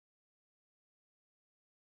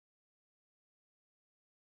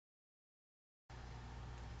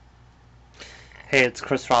Hey, it's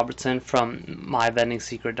Chris Robertson from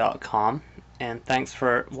myvendingsecret.com, and thanks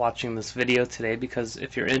for watching this video today, because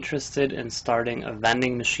if you're interested in starting a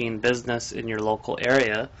vending machine business in your local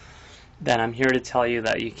area, then I'm here to tell you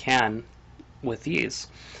that you can with ease.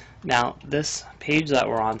 Now, this page that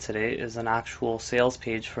we're on today is an actual sales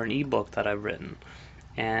page for an ebook that I've written,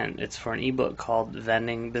 and it's for an ebook called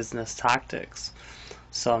Vending Business Tactics.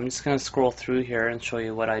 So I'm just going to scroll through here and show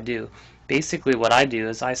you what I do. Basically what I do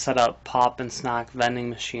is I set up pop and snack vending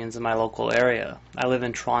machines in my local area. I live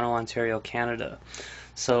in Toronto, Ontario, Canada.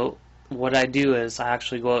 So what I do is I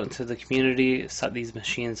actually go out into the community, set these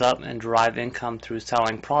machines up, and derive income through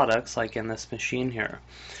selling products like in this machine here.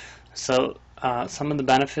 So some of the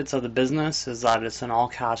benefits of the business is that it's an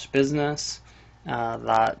all-cash business,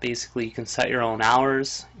 that basically you can set your own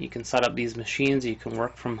hours, you can set up these machines, you can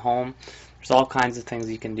work from home. There's all kinds of things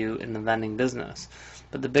you can do in the vending business.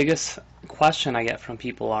 But the biggest question I get from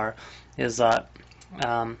people is that,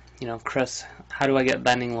 Chris, how do I get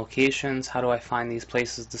vending locations? How do I find these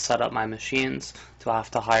places to set up my machines? Do I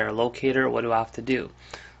have to hire a locator? What do I have to do?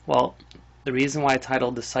 Well, the reason why I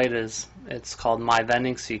titled the site is it's called My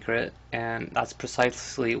Vending Secret, and that's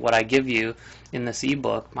precisely what I give you in this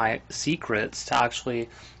ebook, my secrets to actually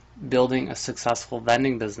building a successful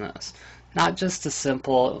vending business. Not just the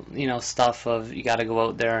simple, stuff of you got to go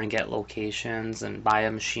out there and get locations and buy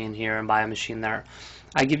a machine here and buy a machine there.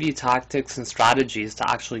 I give you tactics and strategies to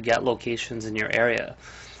actually get locations in your area.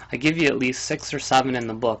 I give you at least 6 or 7 in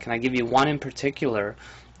the book, and I give you one in particular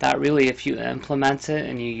that really, if you implement it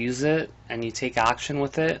and you use it and you take action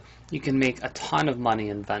with it, you can make a ton of money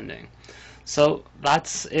in vending. So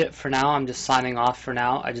that's it for now. I'm just signing off for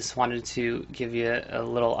now. I just wanted to give you a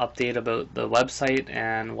little update about the website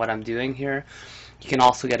and what I'm doing here. You can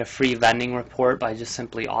also get a free vending report by just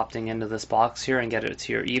simply opting into this box here and get it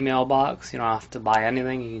to your email box. You don't have to buy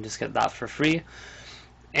anything. You can just get that for free.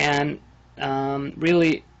 And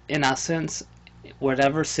really, in essence,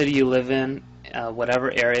 whatever city you live in,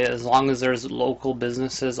 whatever area, as long as there's local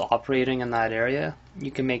businesses operating in that area, you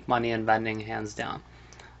can make money in vending hands down.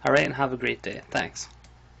 Alright, and have a great day. Thanks.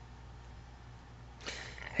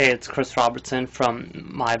 Hey, it's Chris Robertson from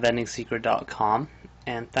myvendingsecret.com,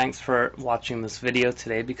 and thanks for watching this video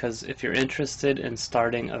today, because if you're interested in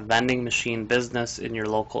starting a vending machine business in your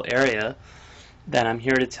local area, then I'm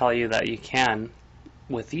here to tell you that you can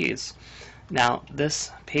with ease. Now, this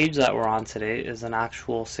page that we're on today is an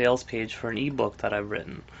actual sales page for an ebook that I've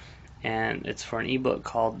written, and it's for an ebook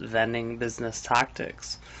called Vending Business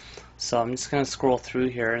Tactics. So I'm just going to scroll through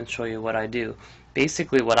here and show you what I do.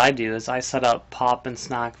 Basically what I do is I set up pop and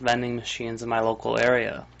snack vending machines in my local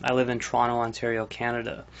area. I live in Toronto, Ontario,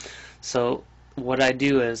 Canada. So what I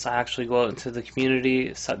do is I actually go out into the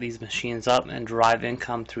community, set these machines up, and derive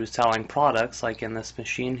income through selling products like in this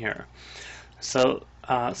machine here. So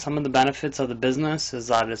some of the benefits of the business is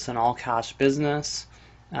that it's an all-cash business,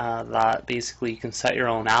 that basically you can set your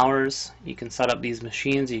own hours, you can set up these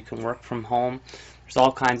machines, you can work from home. There's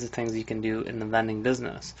all kinds of things you can do in the vending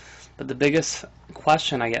business. But the biggest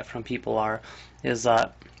question I get from people is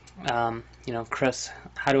that, Chris,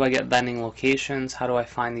 how do I get vending locations? How do I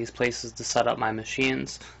find these places to set up my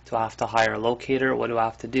machines? Do I have to hire a locator? What do I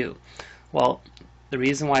have to do? Well, the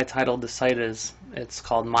reason why I titled the site is it's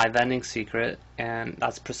called My Vending Secret, and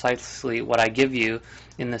that's precisely what I give you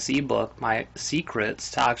in this ebook, my secrets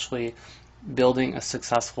to actually building a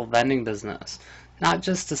successful vending business. Not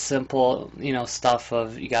just the simple, stuff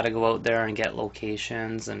of you got to go out there and get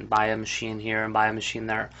locations and buy a machine here and buy a machine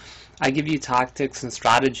there. I give you tactics and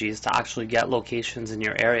strategies to actually get locations in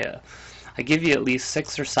your area. I give you at least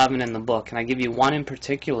 6 or 7 in the book, and I give you one in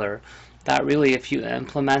particular that really, if you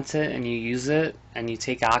implement it and you use it and you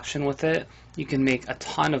take action with it, you can make a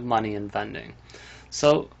ton of money in vending.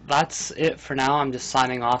 So that's it for now. I'm just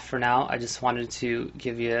signing off for now. I just wanted to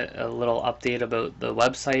give you a little update about the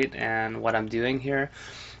website and what I'm doing here.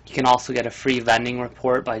 You can also get a free vending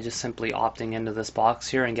report by just simply opting into this box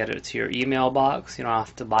here and get it to your email box. You don't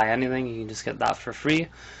have to buy anything. You can just get that for free.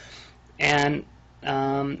 And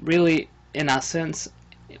really, in essence,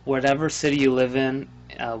 whatever city you live in,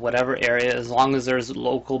 whatever area, as long as there's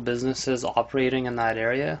local businesses operating in that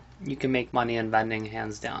area, you can make money in vending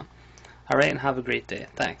hands down. Alright, and have a great day.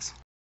 Thanks.